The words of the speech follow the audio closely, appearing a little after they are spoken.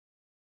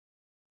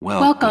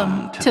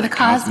Welcome to the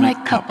Cosmic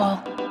Couple.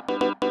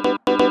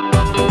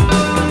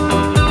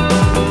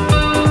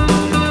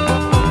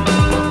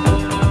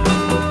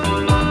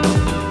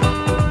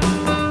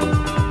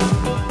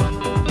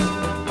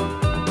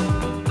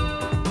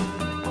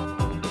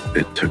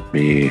 It took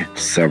me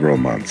several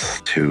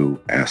months to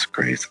ask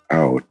Grace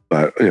out,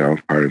 but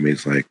part of me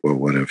is like, well,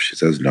 what if she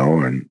says no,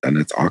 and then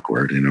it's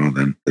awkward,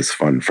 then this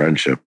fun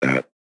friendship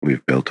that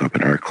we've built up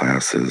in our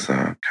class is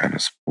kind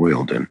of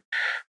spoiled,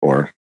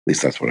 or at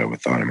least that's what I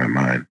would thought in my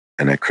mind.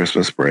 And at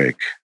Christmas break,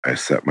 I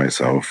set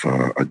myself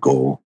a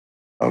goal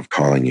of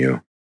calling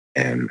you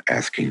and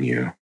asking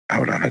you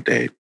out on a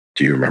date.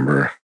 Do you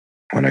remember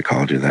when I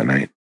called you that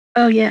night?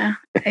 Oh, yeah,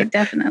 I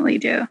definitely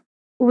do.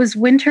 It was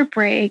winter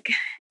break,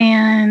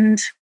 and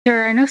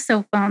there are no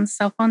cell phones.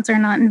 Cell phones are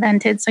not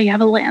invented, so you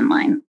have a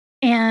landline.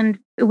 And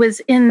it was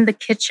in the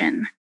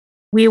kitchen.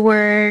 We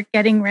were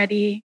getting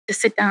ready to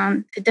sit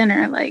down to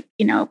dinner.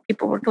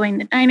 People were going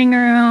to the dining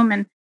room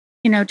and,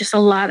 just a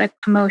lot of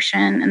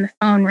commotion, and the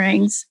phone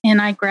rings and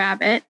I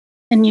grab it.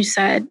 And you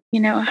said,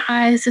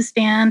 hi, this is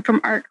Dan from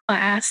art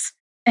class.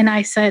 And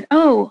I said,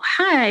 oh,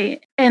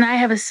 hi. And I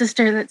have a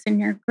sister that's in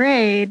your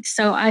grade.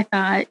 So I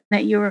thought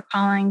that you were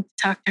calling to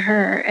talk to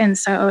her. And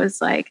so I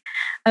was like,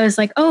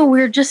 oh,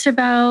 we're just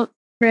about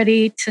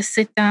ready to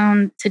sit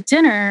down to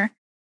dinner.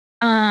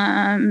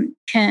 Can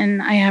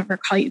I have her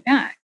call you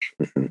back?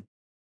 Mm-hmm.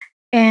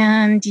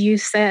 And you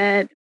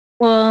said,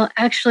 well,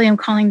 actually, I'm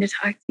calling to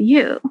talk to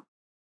you.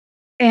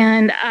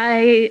 And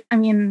I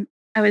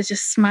was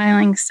just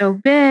smiling so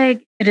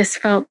big. I just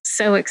felt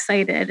so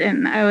excited.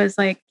 And I was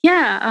like,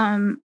 yeah,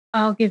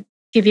 I'll give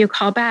you a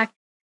call back.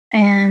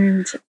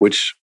 And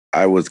which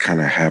I was kind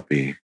of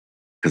happy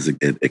because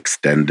it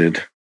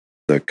extended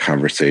the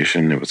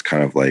conversation. It was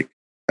kind of like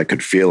I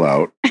could feel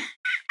out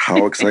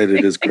how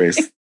excited is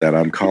Grace that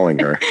I'm calling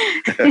her.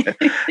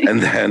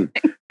 And then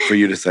for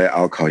you to say,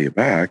 I'll call you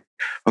back.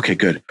 Okay,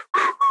 good.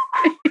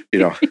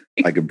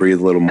 I could breathe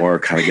a little more,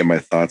 kind of get my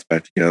thoughts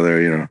back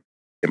together,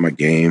 get my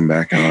game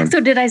back on. So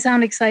did I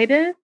sound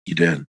excited? You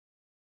did.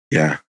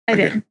 Yeah. I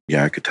did.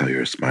 Yeah, I could tell you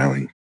were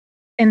smiling.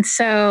 And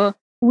so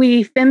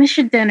we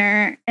finished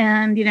dinner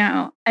and,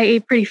 I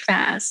ate pretty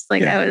fast.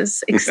 I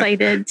was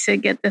excited to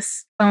get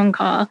this phone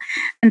call.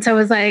 And so I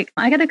was like,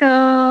 I got to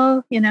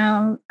go,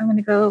 I'm going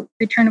to go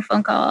return a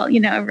phone call.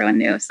 Everyone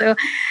knew. So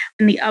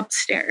in the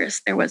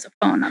upstairs, there was a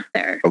phone up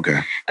there. Okay.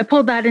 I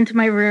pulled that into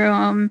my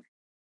room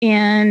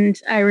and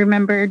I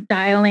remember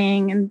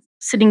dialing and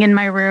sitting in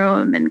my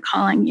room and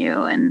calling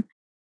you. And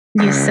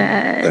you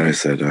said... Then I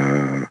said,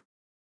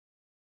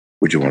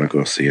 would you want to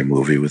go see a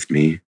movie with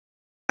me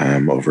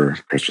over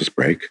Christmas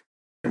break?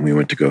 And we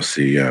went to go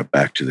see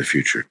Back to the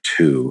Future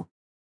 2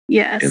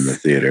 in the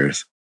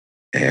theaters.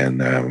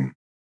 And I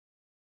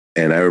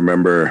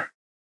remember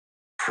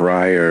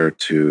prior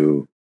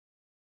to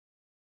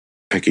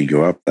picking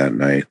you up that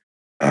night,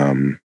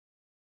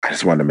 I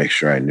just wanted to make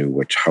sure I knew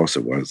which house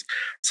it was.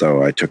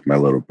 So I took my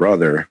little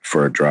brother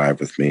for a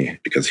drive with me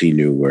because he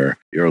knew where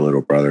your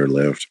little brother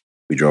lived.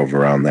 We drove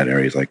around that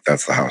area. He's like,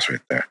 that's the house right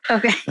there.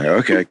 Okay.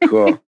 Okay,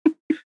 cool.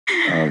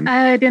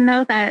 I didn't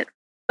know that.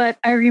 But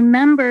I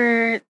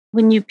remember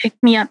when you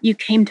picked me up, you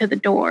came to the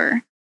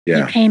door.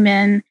 Yeah. You came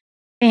in,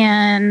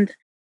 and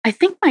I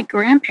think my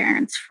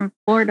grandparents from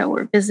Florida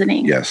were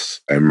visiting. Yes.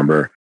 I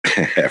remember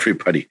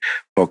everybody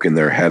poking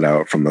their head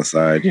out from the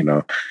side,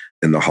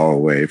 in the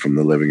hallway, from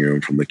the living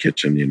room, from the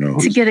kitchen,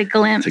 to get a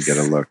glimpse, to get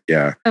a look,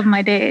 of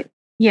my date.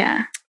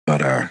 Yeah.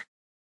 But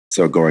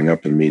so going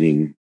up and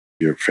meeting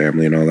your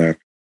family and all that,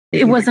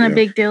 it wasn't a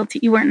big deal.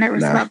 You weren't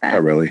nervous about that?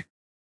 Not really.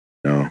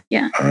 No.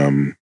 Yeah.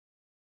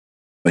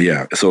 But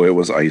yeah, so it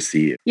was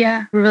icy.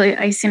 Yeah, really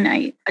icy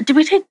night. Did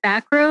we take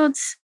back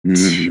roads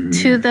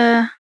to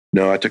the?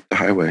 No, I took the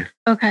highway.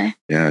 Okay.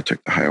 Yeah, I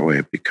took the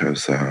highway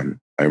because I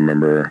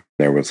remember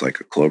there was like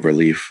a clover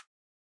leaf,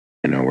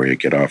 where you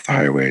get off the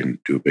highway and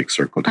do a big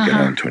circle to get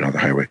onto another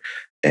highway.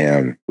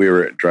 And we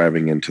were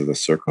driving into the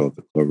circle of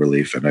the clover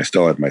leaf, and I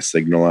still had my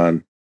signal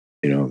on,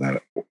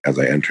 that as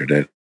I entered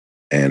it.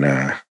 And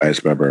I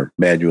just remember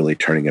manually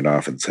turning it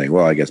off and saying,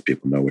 well, I guess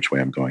people know which way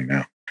I'm going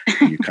now.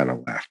 And you kind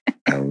of laughed.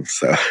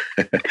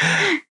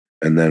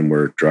 And then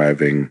we're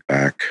driving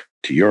back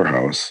to your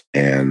house,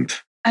 and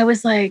I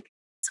was like,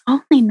 it's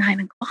only 9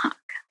 o'clock.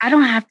 I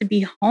don't have to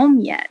be home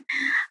yet.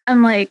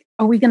 I'm like,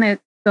 are we going to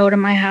go to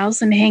my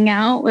house and hang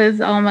out with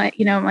all my,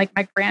 like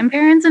my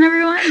grandparents and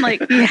everyone?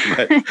 Yeah.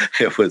 But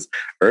it was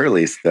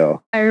early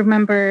still. I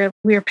remember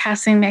we were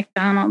passing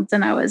McDonald's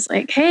and I was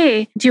like,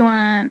 hey, do you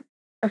want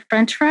a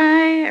French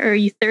fry? Or are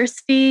you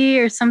thirsty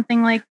or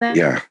something like that?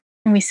 Yeah.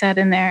 And we sat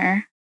in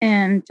there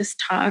and just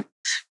talked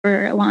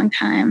for a long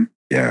time.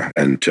 Yeah.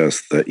 And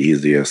just the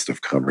easiest of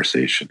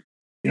conversation,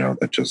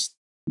 they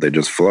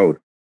just flowed.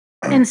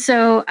 And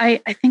so I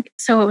think,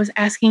 so I was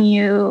asking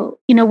you,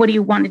 what do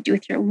you want to do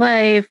with your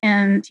life?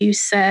 And you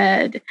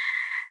said,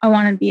 I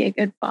want to be a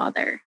good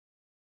father.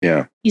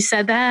 Yeah. You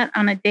said that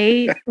on a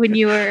date when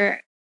you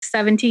were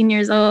 17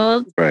 years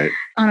old. Right.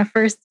 On a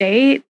first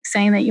date,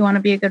 saying that you want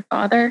to be a good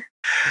father.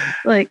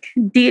 Like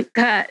deep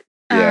cut.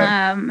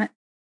 Yeah.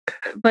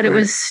 but it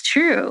was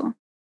true.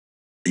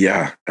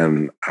 Yeah.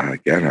 And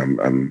again,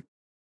 I'm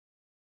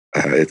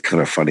it's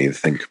kind of funny to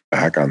think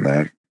back on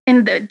that.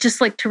 And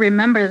just like to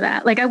remember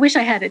that. Like, I wish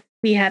we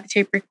had a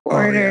tape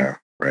recorder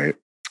right.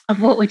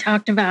 of what we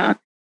talked about.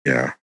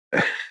 Yeah.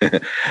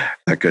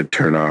 That could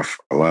turn off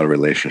a lot of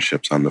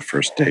relationships on the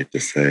first date to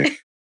say,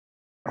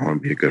 I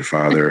want to be a good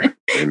father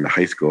in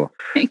high school.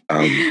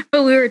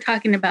 But we were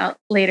talking about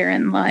later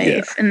in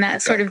life and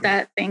that sort of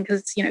that thing,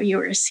 because, you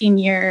were a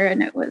senior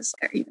and it was,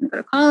 are you going to go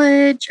to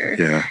college? Or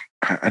yeah,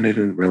 I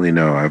didn't really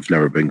know. I've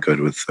never been good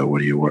with what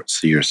do you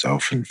see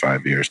yourself in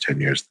 5 years, 10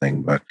 years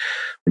thing. But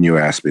when you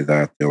asked me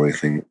that, the only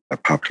thing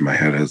that popped in my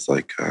head is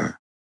like, I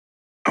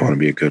want to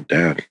be a good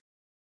dad.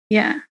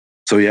 Yeah.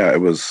 So yeah, it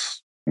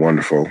was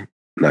wonderful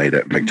night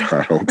at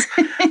McDonald's.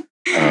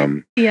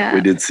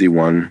 We did see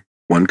one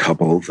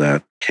couple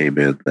that came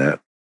in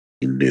that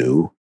we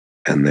knew,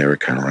 and they were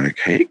kind of like,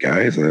 "Hey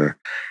guys,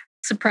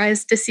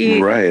 surprised to see,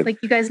 right?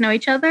 Like, you guys know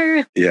each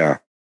other." Yeah,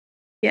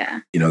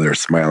 yeah. They're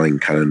smiling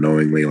kind of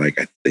knowingly,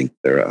 like I think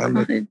they're on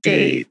a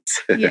date.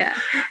 Yeah,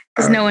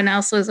 because no one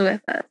else was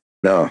with us.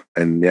 No,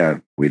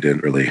 and we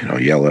didn't really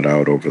yell it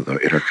out over the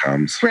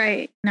intercoms.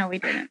 Right? No, we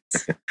didn't.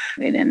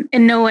 We didn't,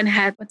 and no one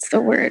had what's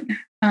the word?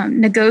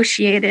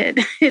 Negotiated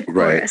it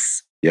for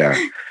us. Yeah.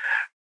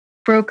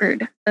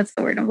 Brokered. That's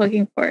the word I'm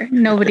looking for.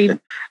 Nobody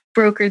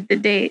brokered the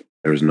date.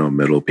 There was no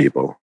middle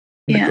people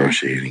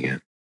negotiating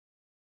it.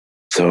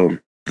 So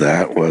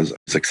that was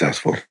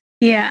successful.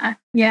 Yeah.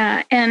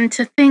 Yeah. And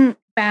to think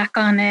back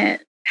on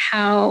it,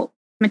 how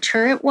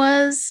mature it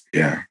was.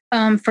 Yeah.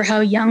 For how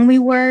young we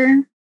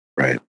were.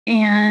 Right.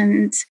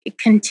 And it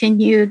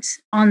continued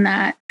on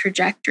that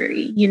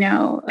trajectory,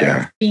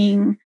 of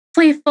being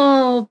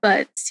playful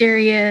but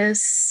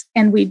serious.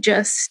 And we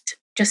just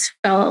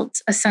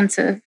felt a sense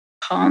of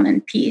calm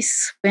and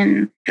peace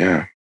when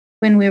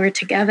we were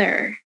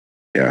together.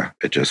 Yeah,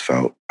 it just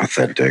felt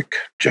authentic,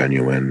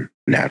 genuine,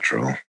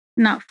 natural,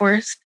 not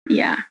forced.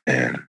 Yeah.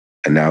 And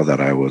now that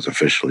I was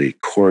officially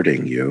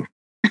courting you,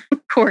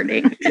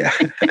 yeah,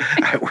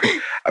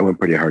 I went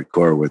pretty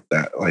hardcore with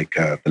that. Like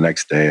the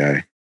next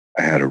day,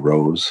 I had a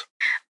rose.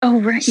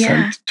 Oh right,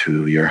 sent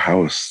to your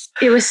house.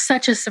 It was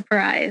such a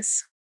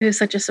surprise. It was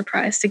such a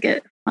surprise to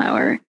get a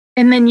flower,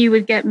 and then you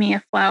would get me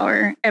a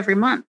flower every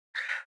month.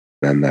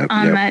 Then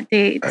that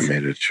date, I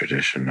made a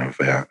tradition of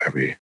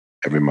every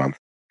month.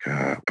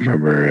 I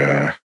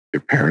remember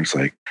your parents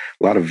like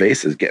a lot of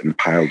vases getting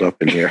piled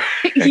up in here.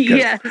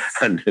 Yes,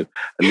 a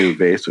new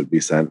vase would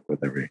be sent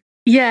with every.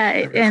 Yeah,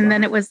 and flower.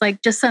 Then it was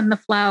like, just send the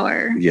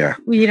flower. Yeah,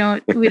 we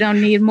don't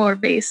need more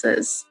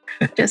vases.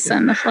 Just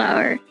send the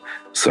flower.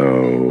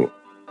 So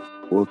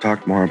we'll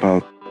talk more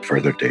about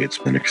further dates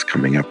in the next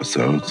coming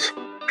episodes.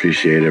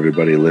 Appreciate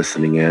everybody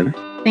listening in.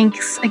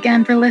 Thanks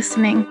again for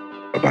listening.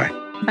 Bye-bye.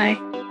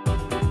 Bye.